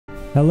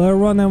Hello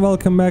everyone and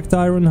welcome back to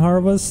Iron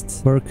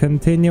Harvest. We're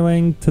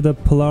continuing to the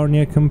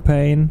Polonia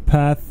campaign,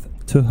 Path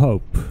to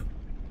Hope.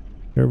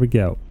 Here we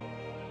go.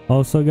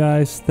 Also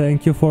guys,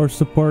 thank you for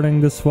supporting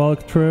this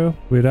walkthrough.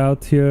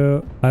 Without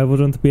you, I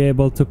wouldn't be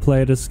able to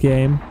play this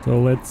game. So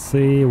let's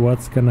see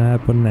what's gonna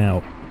happen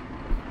now.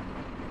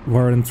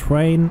 We're in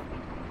train.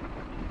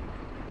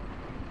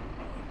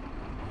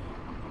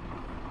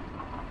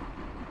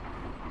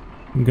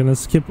 I'm gonna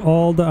skip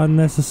all the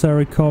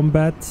unnecessary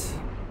combat,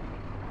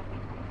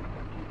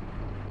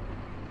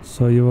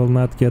 so you will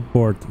not get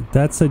bored.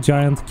 That's a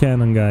giant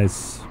cannon,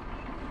 guys.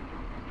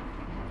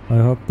 I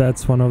hope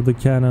that's one of the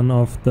cannon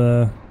of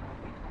the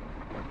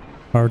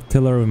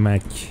artillery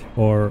mech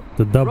or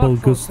the double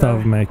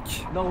Gustav mech.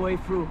 No way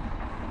through.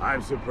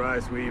 I'm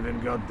surprised we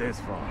even got this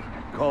far.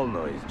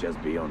 Kolno is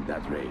just beyond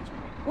that range.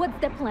 What's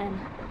the plan?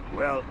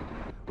 Well,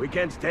 we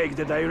can't take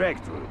the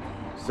direct route,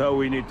 so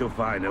we need to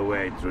find a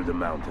way through the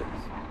mountains.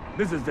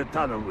 This is the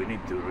tunnel we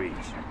need to reach.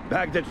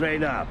 Back the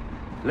train up.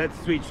 Let's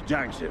switch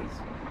junctions.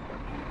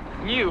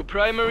 New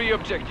primary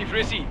objective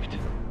received.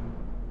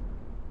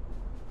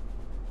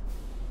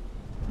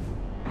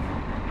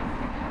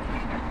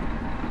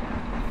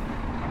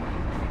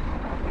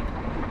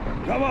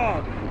 Come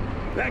on!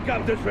 Back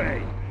up the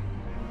train!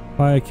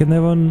 I can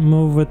even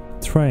move with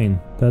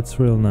train. That's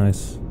real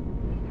nice.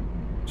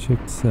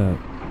 Check this out.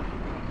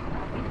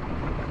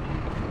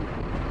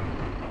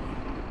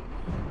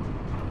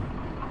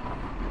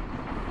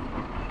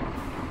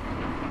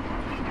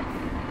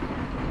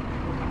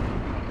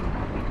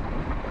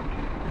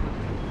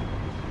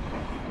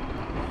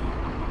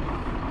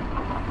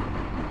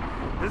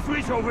 The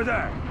switch over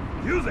there!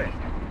 Use it!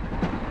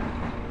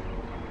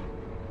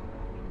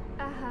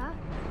 Uh-huh.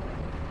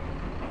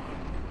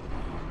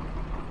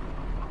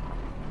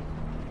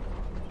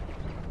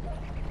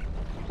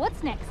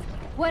 What's next?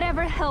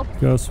 Whatever helps.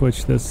 Go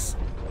switch this.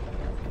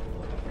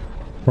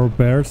 Or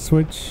bear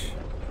switch.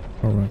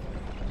 Alright.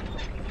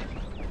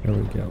 There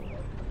we go.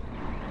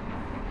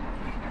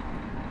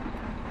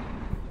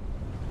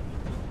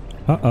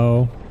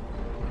 Uh-oh.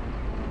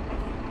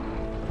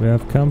 We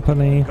have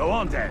company. Go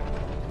on then!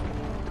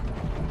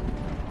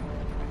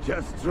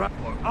 Just try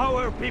for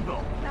our people!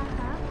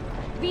 Uh-huh.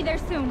 Be there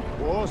soon.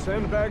 More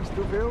sandbags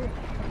to fill?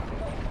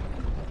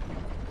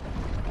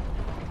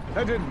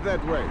 Headed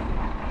that way.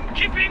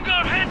 Keeping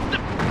our heads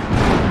to...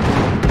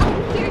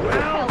 Here to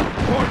Well, help.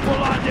 for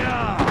Polonia!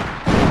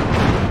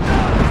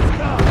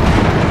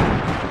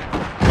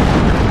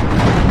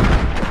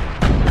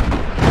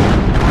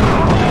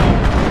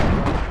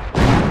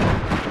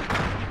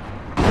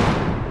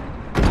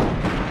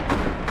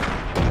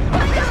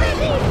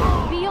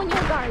 Be on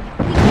your guard.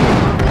 We can't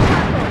move the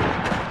cargo.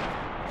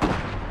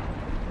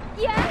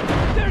 Yeah?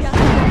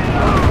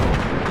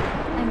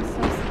 I'm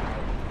so sorry.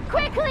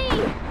 Quickly!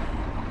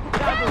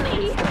 Tell me!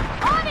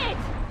 On it!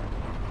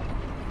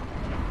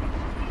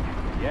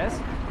 Yes?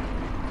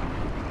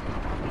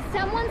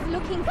 Someone's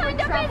looking for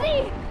trouble.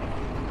 Busy!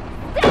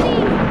 Steady!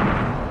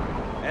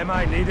 Am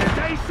I needed?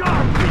 Stay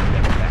sharp! Keep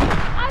them back!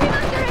 I'm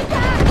under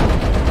attack!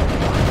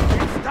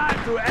 It's time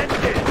to end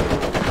this!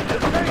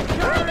 Stay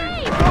sharp!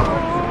 Grenade!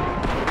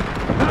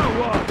 Now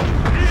what?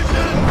 Is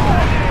this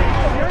ready?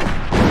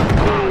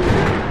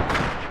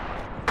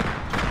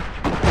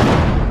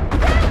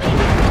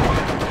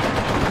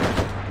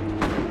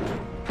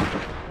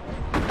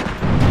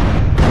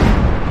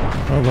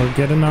 Oh, we'll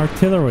get an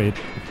artillery.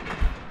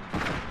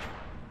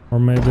 Or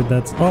maybe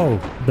that's... Oh,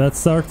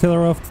 that's the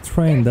artillery of the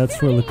train.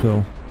 That's really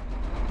cool.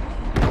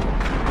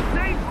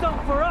 Save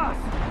some for us!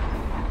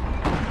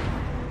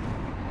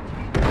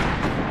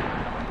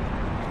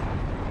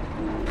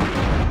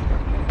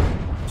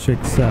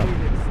 Check this out.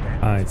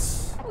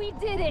 Nice. We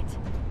did it!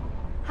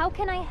 How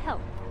can I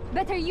help?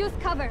 Better use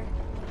cover.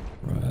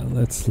 Right,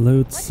 let's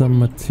loot some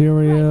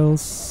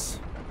materials.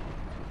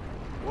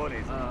 What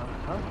is it?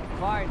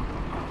 Fine.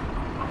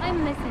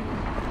 I'm listening.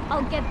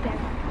 I'll get there.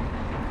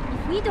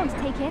 If we don't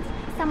take it,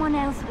 someone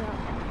else will.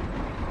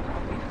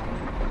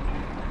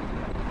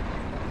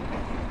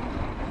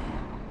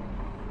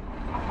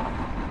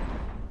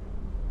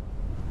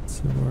 Let's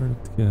see where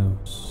it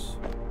goes.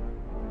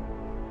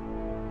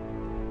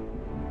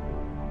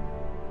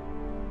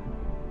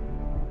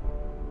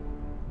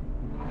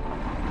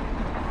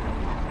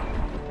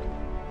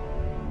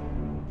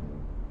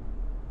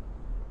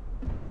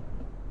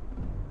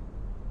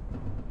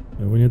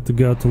 Yeah, we need to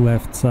go to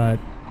left side.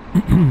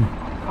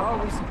 How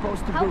are we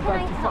supposed to How go can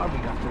back I to help?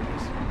 farming after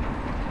this?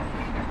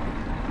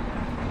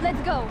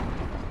 Let's go.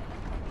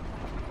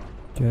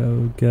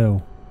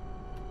 Go.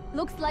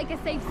 Looks like a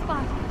safe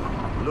spot.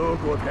 Look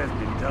what has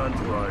been done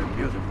to our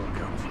beautiful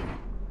country.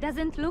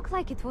 Doesn't look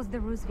like it was the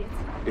Roosevelts.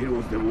 It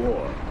was the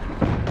war.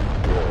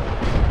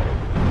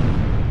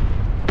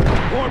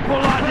 For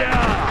Polonia!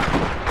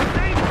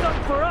 Save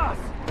some for us!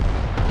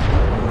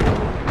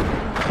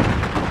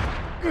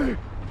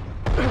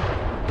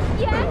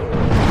 Yeah?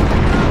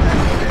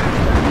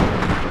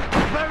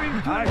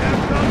 I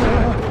have done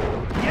it!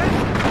 Yes!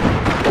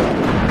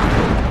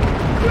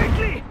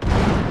 Quickly!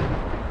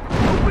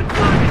 Open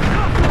fire!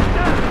 Cut them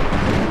down!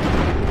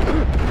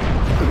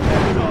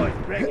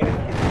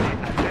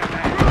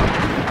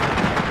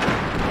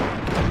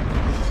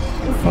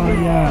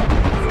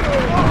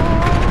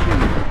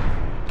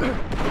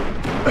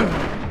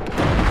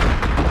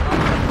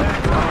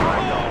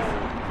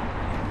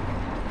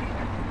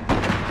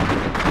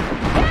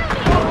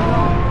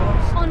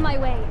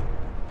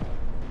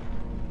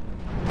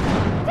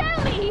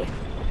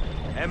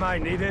 I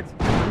needed?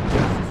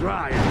 Just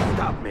try and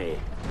stop me.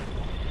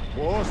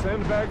 More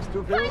sandbags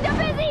to fill? Kinda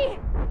busy!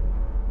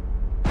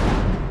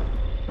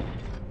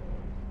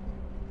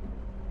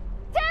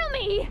 Tell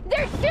me!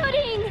 They're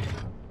shooting!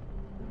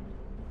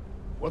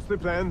 What's the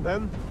plan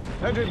then?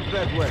 Headed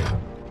that way.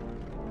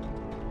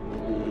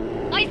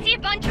 I see a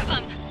bunch of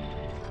them!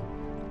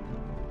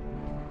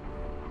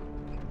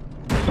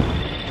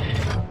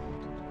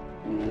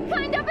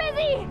 Kinda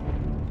busy!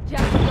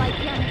 Just like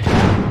Yannick.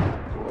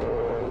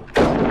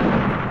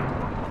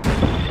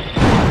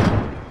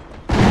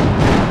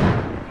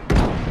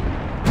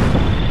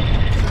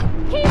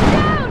 Keep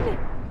down!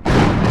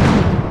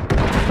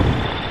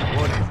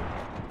 What is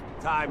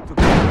it? Time to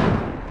go.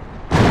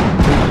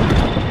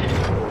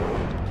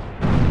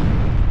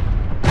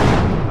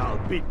 I'll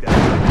beat them.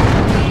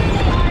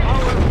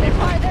 The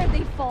farther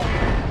they fall.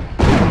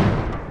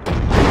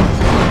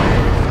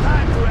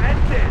 Time to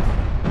end this.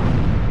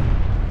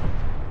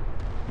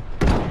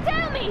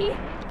 Tell me!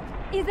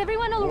 Is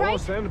everyone More alright?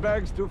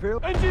 sandbags to fill?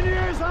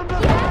 Engineers on the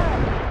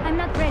Yeah. I'm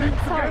not ready,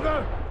 sorry.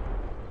 together.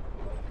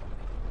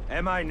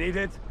 Am I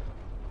needed?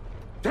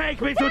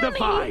 Take me to the me.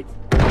 fight.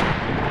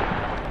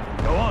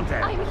 Go on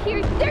then. I'm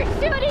here. They're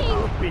shooting!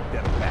 I'll beat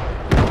them back.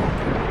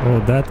 Oh,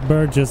 that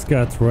bird just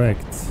got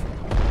wrecked.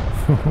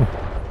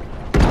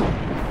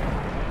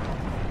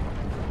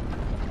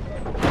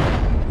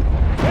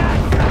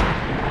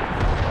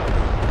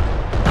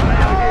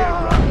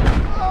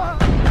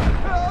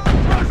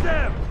 Push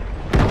them!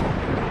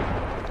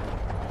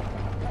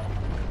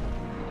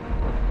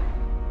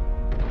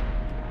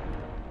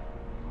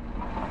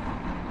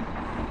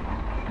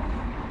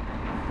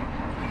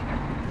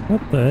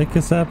 What the heck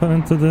is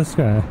happening to this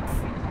guy?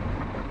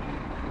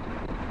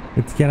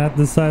 It cannot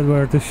decide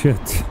where to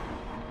shoot.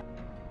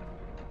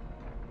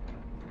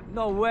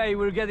 No way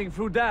we're getting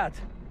through that.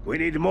 We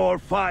need more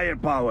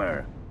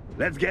firepower.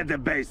 Let's get the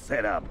base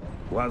set up.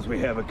 Once we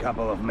have a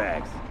couple of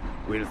mechs,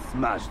 we'll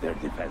smash their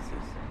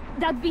defenses.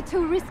 That'd be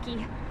too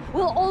risky.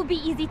 We'll all be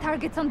easy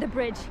targets on the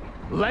bridge.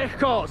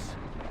 Lechkos!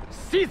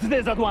 Seize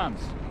this at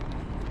once!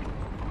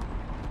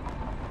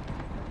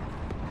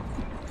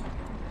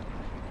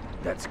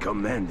 That's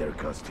commander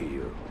cost to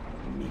you,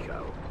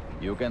 Michał.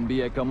 You can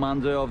be a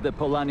commander of the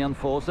Polanian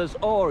forces,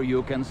 or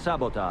you can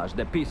sabotage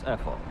the peace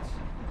efforts.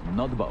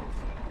 Not both.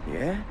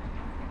 Yeah?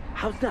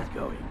 How's that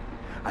going?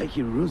 I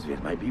hear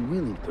Roosevelt might be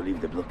willing to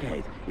leave the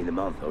blockade in a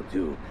month or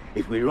two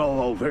if we roll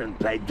over and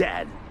play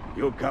dead.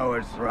 You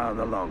cowards round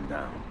along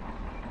now.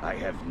 I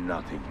have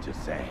nothing to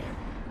say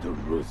to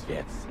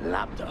Roosevelt's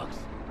lapdogs.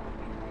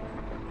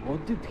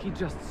 What did he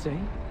just say?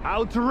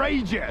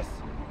 Outrageous!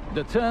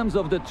 The terms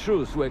of the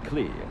truce were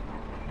clear.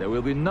 There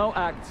will be no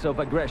acts of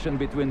aggression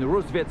between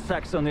Roosevelt,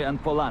 Saxony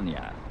and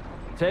Polania.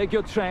 Take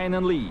your train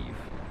and leave.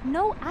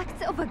 No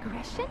acts of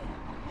aggression?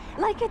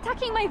 Like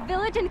attacking my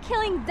village and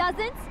killing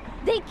dozens?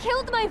 They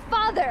killed my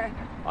father!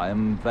 I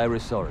am very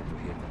sorry to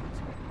hear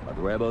that. But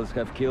rebels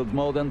have killed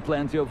more than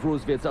plenty of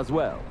Roosevelts as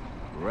well.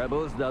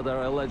 Rebels that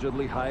are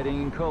allegedly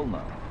hiding in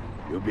Kolno.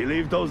 You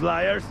believe those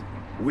liars?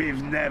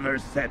 We've never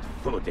set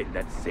foot in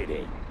that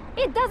city.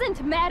 It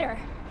doesn't matter.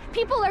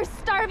 People are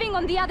starving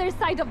on the other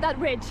side of that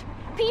ridge.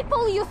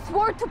 People you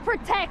swore to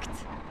protect.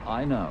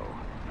 I know.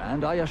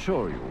 And I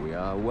assure you, we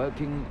are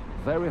working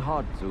very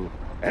hard to...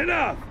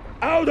 Enough!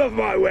 Out of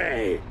my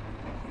way!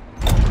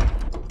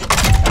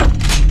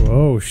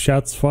 Whoa,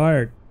 shots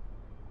fired.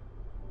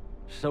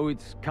 So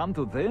it's come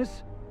to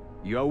this?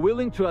 You are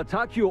willing to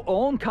attack your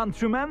own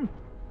countrymen?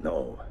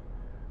 No,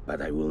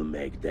 but I will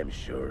make them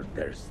sure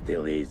there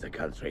still is a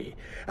country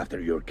after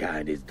your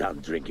kind is done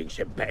drinking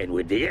champagne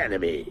with the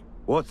enemy.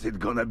 What's it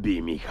gonna be,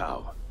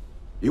 Michał?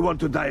 You want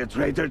to die a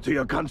traitor to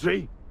your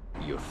country?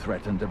 You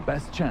threaten the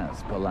best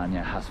chance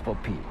Polania has for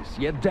peace,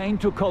 yet deign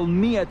to call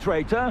me a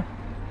traitor?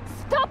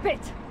 Stop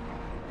it!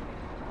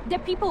 The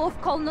people of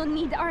Kolno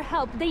need our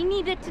help. They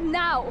need it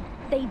now.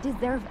 They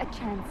deserve a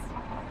chance.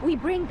 We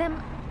bring them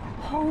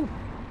hope.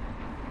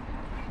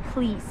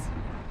 Please.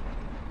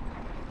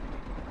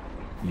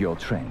 Your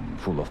train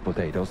full of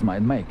potatoes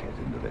might make it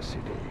into the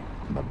city,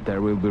 but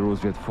there will be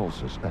Roosevelt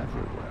forces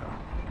everywhere.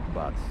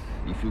 But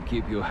if you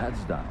keep your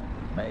heads down,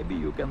 maybe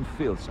you can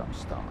fill some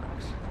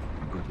stomachs.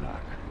 Good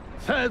luck.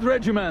 3rd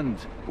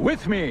Regiment,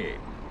 with me!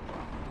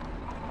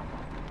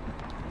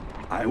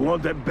 I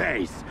want a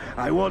base,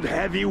 I want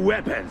heavy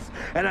weapons,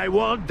 and I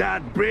want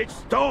that bridge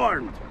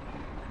stormed!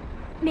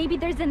 Maybe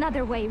there's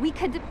another way. We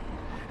could...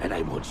 And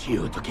I want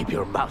you to keep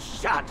your mouth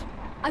shut!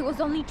 I was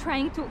only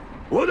trying to...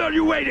 What are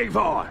you waiting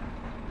for?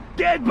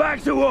 Get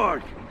back to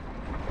work!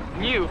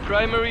 New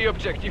primary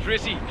objective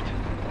received.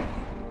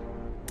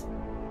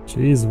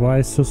 Jeez,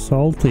 why so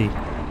salty?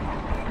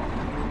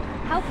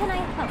 How can I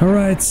help?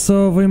 Alright,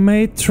 so we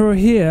made through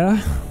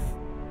here.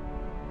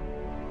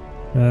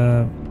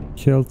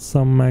 Killed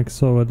some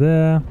mechs over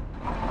there.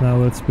 Now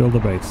let's build a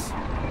base.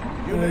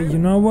 You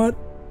know what?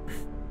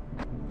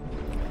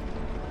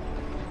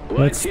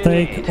 Let's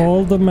take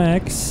all the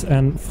mechs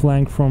and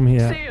flank from See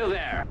here. you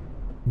there.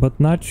 But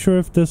not sure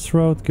if this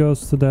road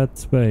goes to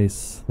that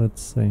base.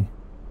 Let's see.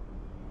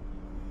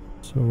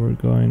 So we're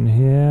going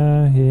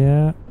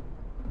here.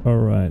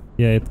 Alright,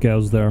 yeah, it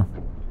goes there.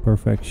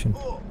 Perfection.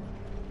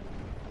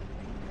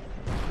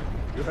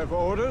 You have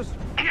orders?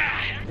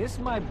 This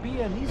might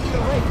be an easier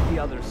way to the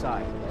other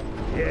side.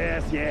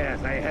 Yes,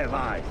 yes, I have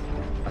eyes.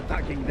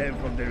 Attacking them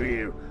from the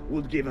rear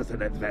would give us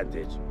an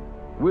advantage.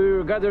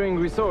 We're gathering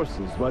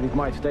resources, but it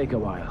might take a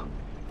while.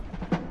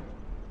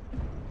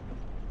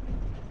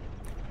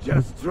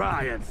 Just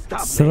try and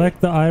stop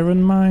Select the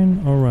iron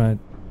mine. Alright.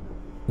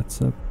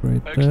 Let's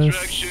upgrade this.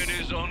 Extraction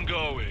is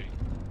ongoing.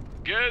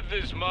 Get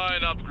this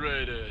mine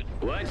upgraded.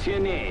 What you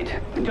need?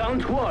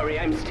 Don't worry,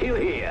 I'm still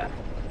here.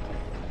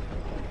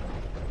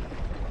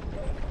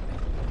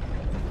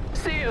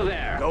 See you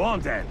there. Go on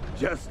then.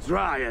 Just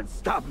try and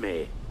stop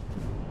me.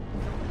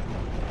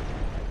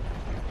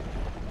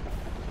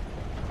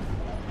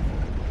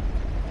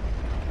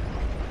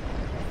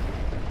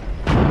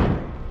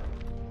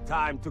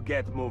 Time to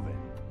get moving.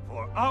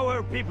 For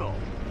our people.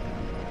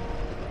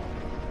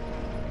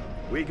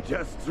 We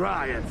just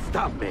try and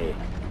stop me.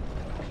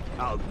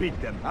 I'll beat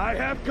them. I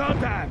have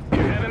contact. You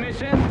have a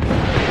mission?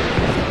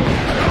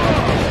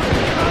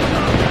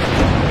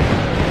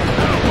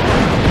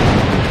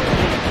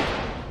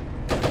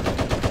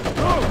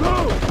 Go,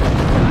 go!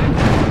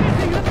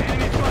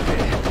 Enemy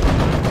spotted.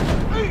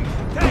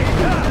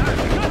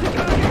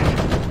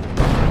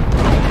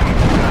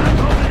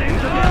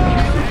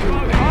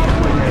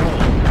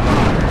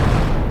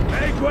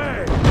 Make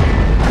way!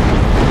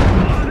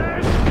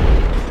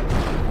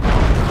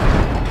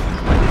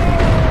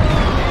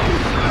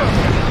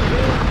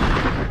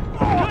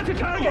 Got the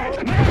target!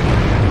 I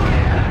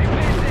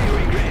bet they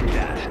regret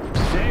that.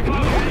 Stay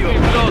focused.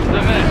 You've lost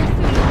the mech.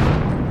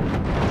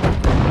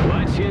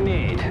 What you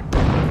need?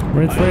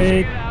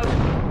 Retreat.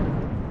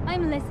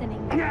 I'm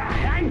listening.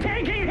 I'm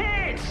taking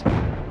hits!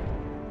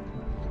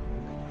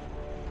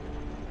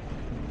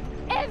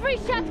 Every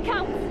shot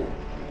counts.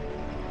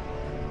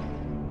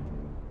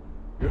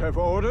 You have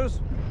orders?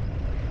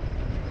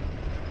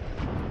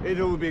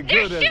 It'll be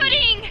They're good as...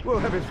 shooting! We'll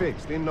have it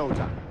fixed in no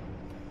time.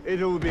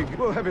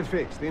 We'll have it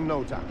fixed in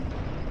no time.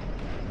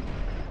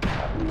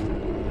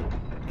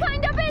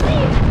 Kind of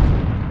busy.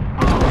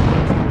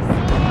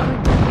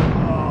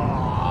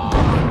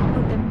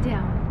 Put them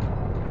down.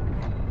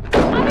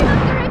 I'm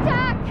under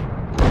attack.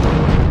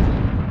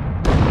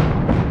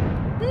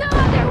 No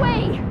other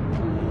way.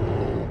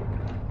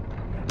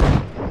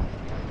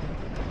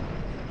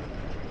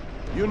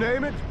 You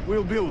name it,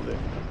 we'll build it.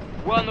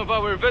 One of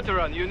our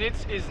veteran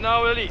units is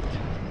now elite.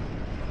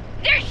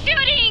 They're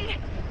shooting.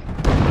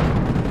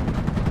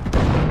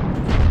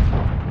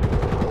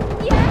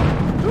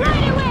 Yes,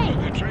 right away.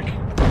 The trick?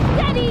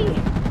 Steady.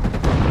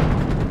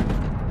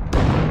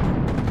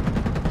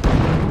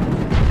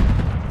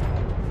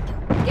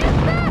 Get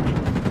back.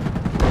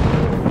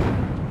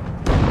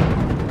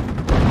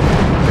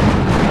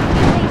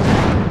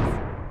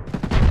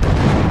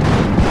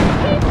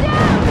 Keep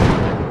down.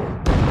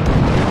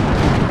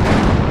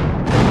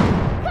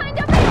 Kind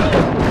of busy.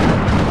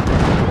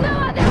 No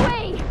other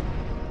way.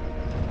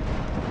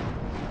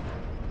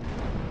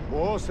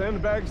 More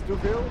sandbags to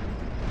fill?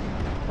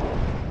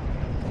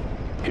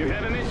 You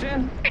have a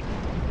mission?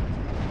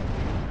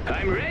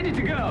 I'm ready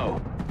to go.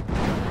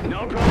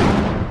 No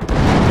problem.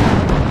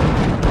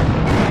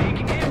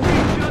 Make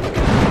every shot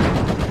count.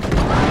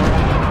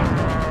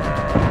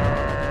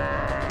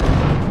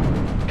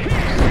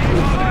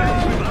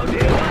 About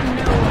the one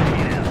no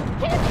here.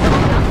 Can't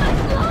hold on much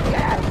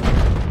longer.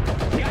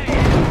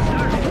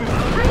 Started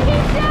without I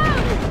need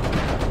down.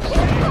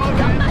 Can't hold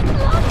on much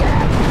longer.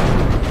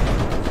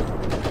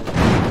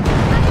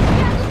 I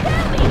can't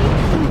tell me.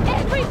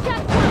 Every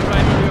shot counts.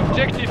 Primary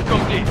objective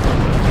complete.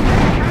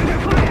 under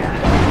fire.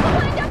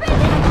 Kind of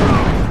busy.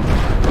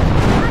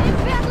 I am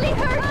badly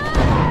hurt.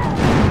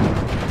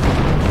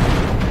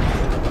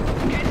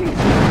 Getting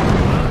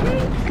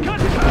started. Got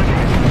the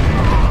target.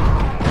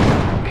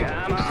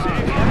 Come on.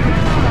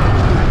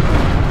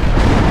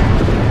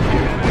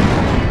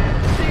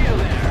 See you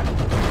there.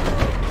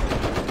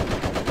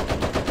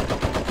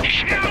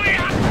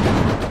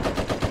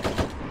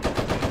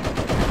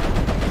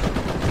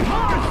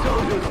 More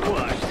soldiers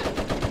squashed.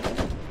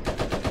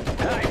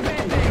 I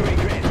bet they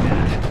regret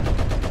that.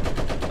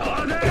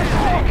 Orders!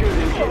 They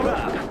couldn't give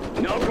up.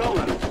 No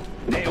problem.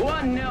 They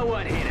won't know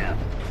what hit them.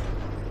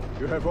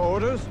 You have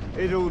orders?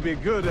 It'll be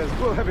good as...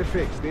 We'll have it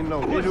fixed in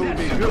no time. Was It'll that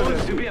be good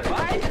supposed as... to be a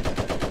fight?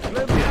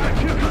 They are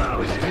too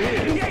close.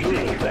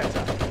 Engaging.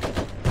 Better.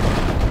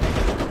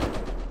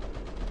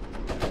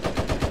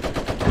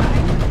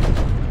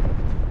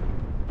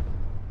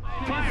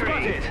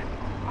 Firing.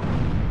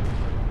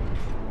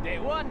 They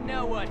won't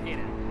know what hit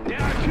them. They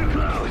are too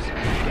close.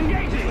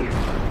 Engaging.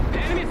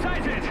 Enemy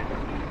sighted.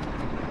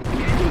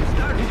 Getting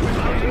started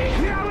without me.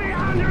 Now we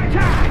are under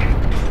attack.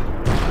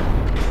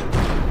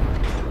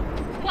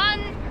 1,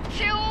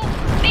 2,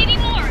 maybe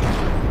more.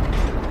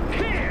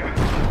 Here.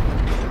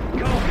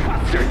 Go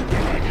faster,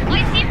 damn it. I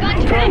see one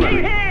Taking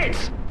traitor.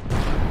 hits.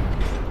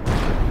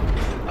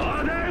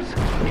 Orders.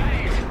 Got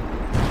it.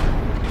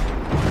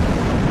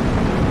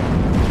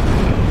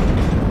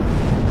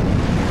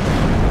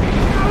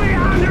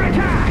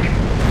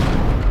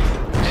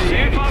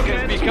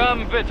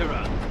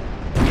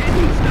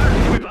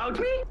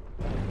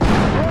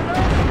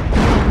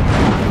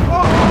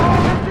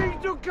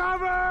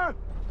 cover!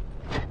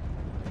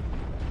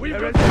 We've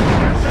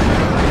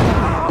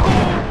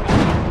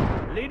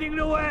Leading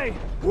the way.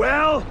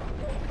 Well,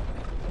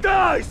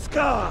 die,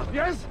 scum!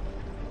 Yes?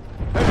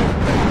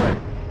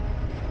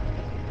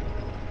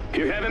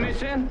 You have a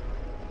mission?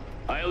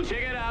 I'll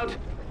check it out.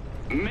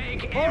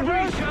 Make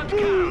every shot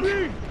count.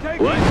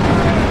 What?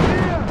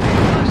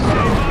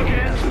 Say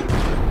again.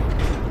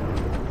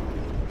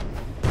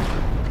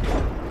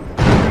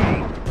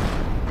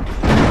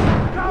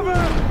 Cover!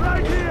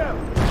 Right here!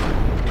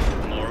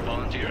 More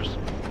volunteers.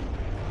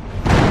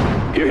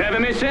 You have a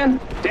mission?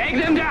 Take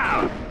them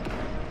down.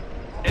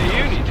 A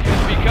unit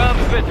has become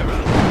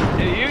veteran.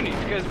 A unit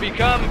has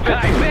become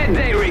I veteran. bet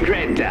they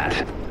regret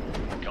that.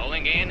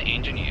 Calling in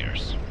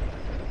engineers.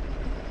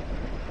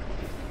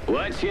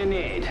 What you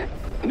need?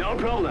 No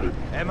problem.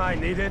 Am I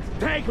needed?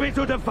 Take me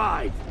to the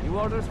fight! New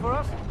orders for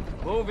us?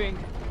 Moving.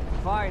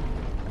 Fine.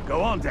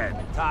 Go on then.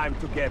 Time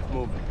to get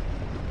moving.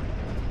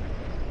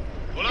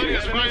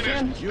 Polonia's You have a mission?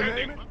 finest. You name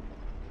Standing.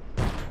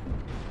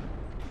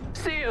 it?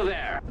 See you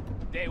there.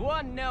 They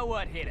won't know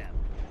what hit them.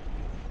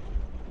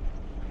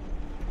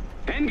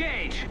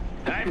 Engage.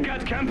 I've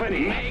got company.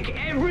 Make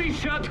every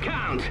shot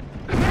count.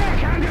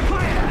 Back under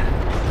fire.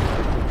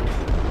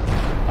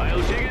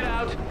 I'll check it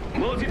out.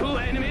 Multiple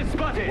enemies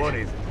spotted. What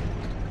is it?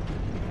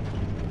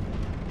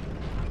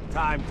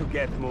 Time to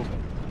get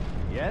moving.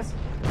 Yes?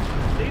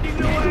 Leading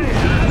the way!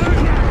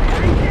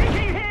 I'm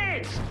taking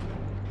hits.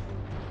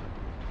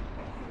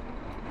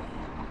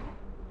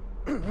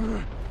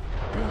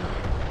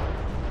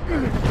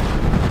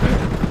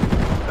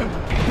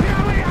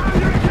 Now we're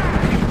under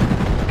attack.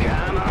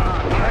 Come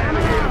on.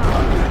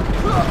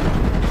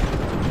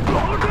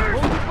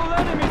 Multiple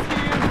enemies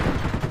here!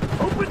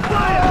 Open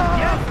fire!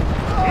 Yes!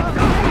 It's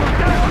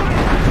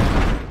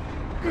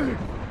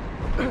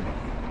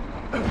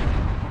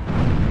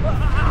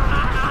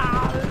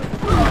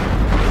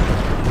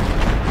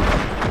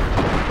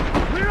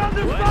We're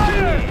under What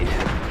fire! you need?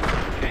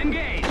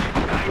 Engage.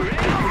 I'm ready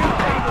to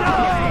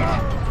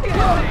go.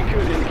 Guess they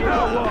couldn't give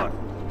Now up.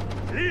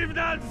 what? Leave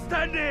them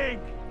standing!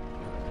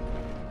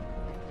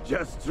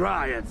 Just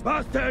try it.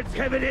 Bastards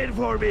have it in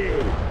for me!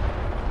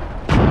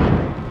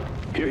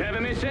 You have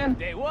a mission?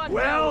 They won't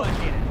Well- know what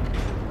hit them.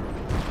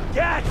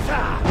 Get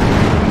some! A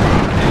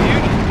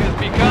unit has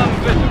become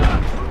veteran.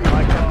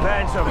 Like a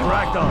bunch of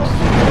ragdolls.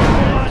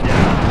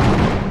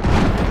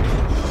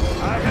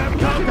 I have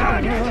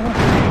contact!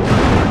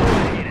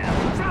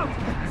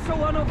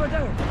 Someone over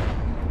there.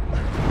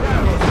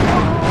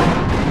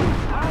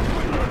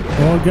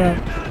 Oh god,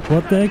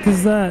 what the heck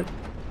is that?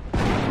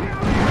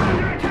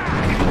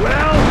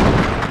 Well...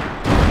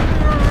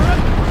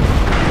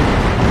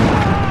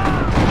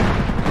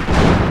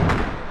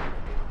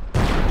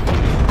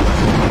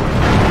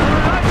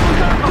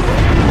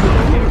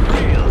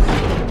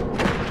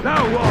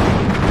 Now what?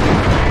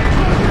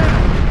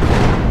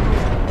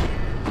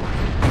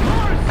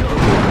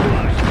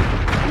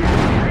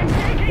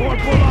 More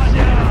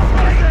Polonia!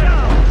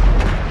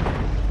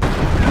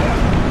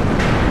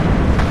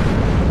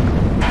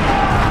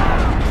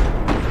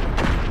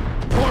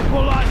 More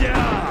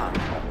Polonia!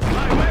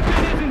 My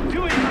weapon isn't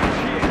doing much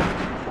here.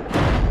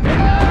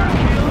 Another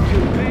kill to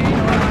pay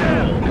my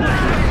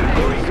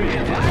bill.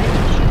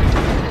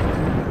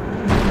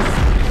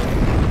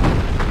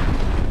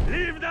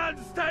 Leave them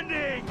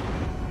standing!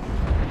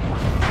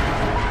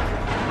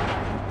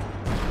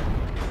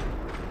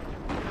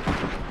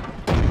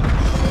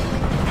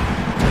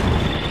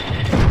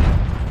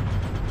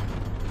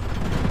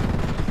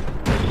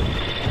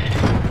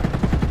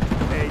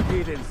 They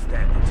didn't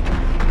stand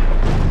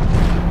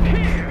it.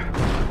 Here.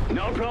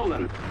 No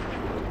problem.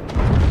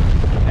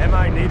 Am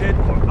I needed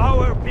for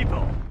our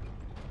people?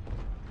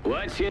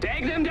 What you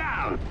take them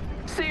down?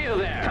 See you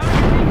there.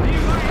 Only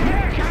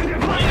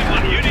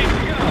one unit.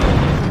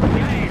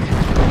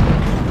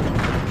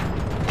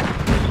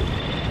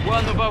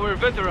 One of our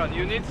veteran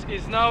units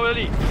is now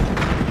elite.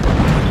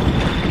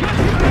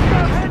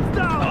 Heads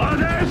down!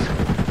 Orders.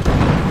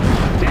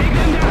 Take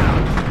them down.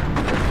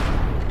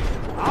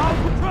 I'll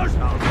crush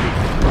them!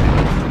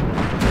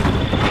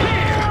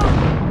 Here.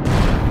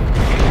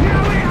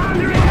 Now we're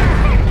under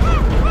attack.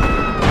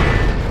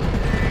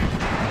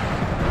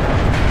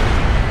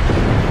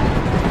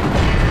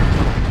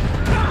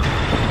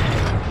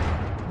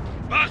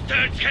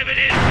 Bastards have it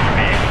in for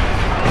me.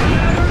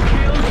 Another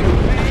kill to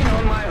pain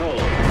on my hole.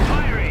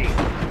 Firing.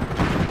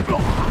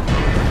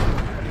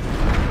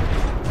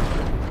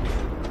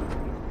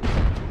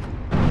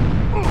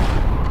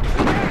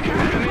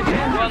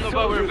 One of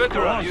our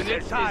veteran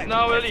units is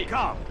now elite.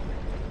 Come.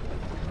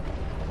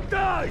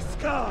 Die,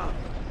 scum!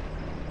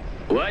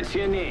 What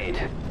you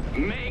need?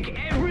 Make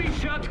every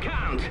shot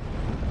count.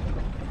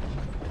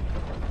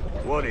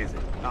 What is it?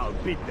 I'll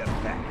beat them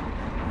back.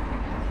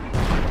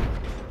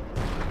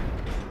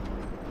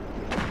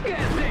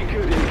 Guess they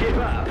couldn't keep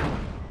up.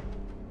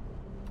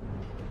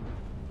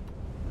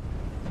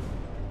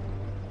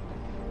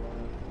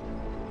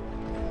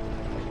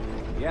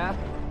 Yeah?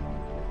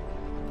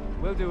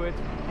 We'll do it.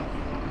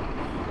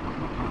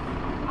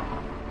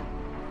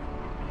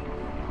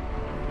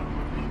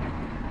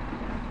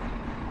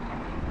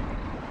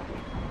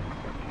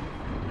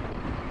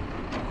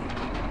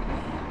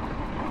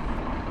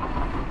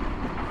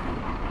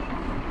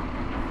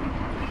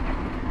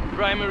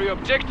 Primary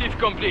objective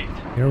complete.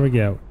 Here we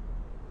go.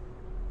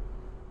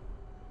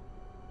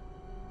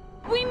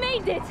 We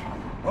made it!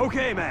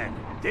 Okay, man.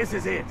 This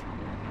is it.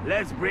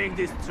 Let's bring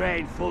this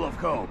train full of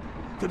cope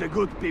to the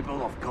good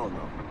people of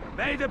Kolno.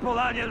 May the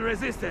Polanian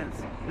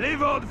resistance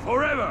live on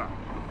forever!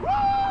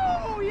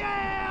 Woo!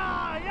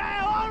 Yeah!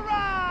 Yeah, all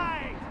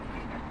right!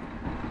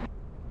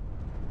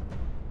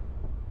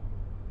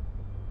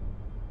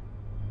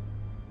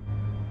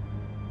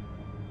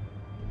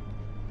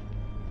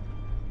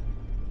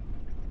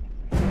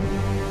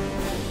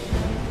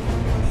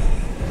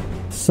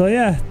 So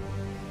yeah,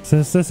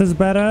 since this is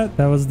beta,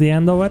 that was the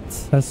end of it.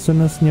 As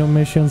soon as new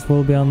missions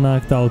will be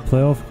unlocked, I'll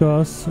play, of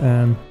course,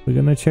 and we're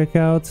gonna check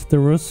out the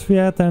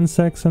Rusviet and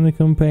Saxony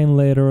campaign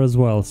later as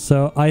well.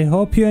 So I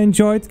hope you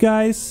enjoyed,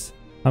 guys.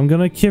 I'm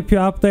gonna keep you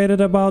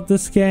updated about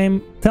this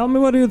game. Tell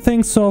me what you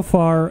think so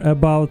far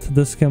about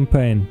this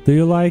campaign. Do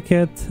you like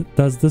it?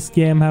 Does this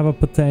game have a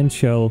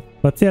potential?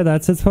 But yeah,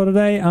 that's it for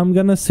today. I'm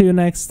gonna see you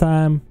next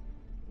time.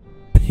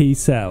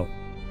 Peace out.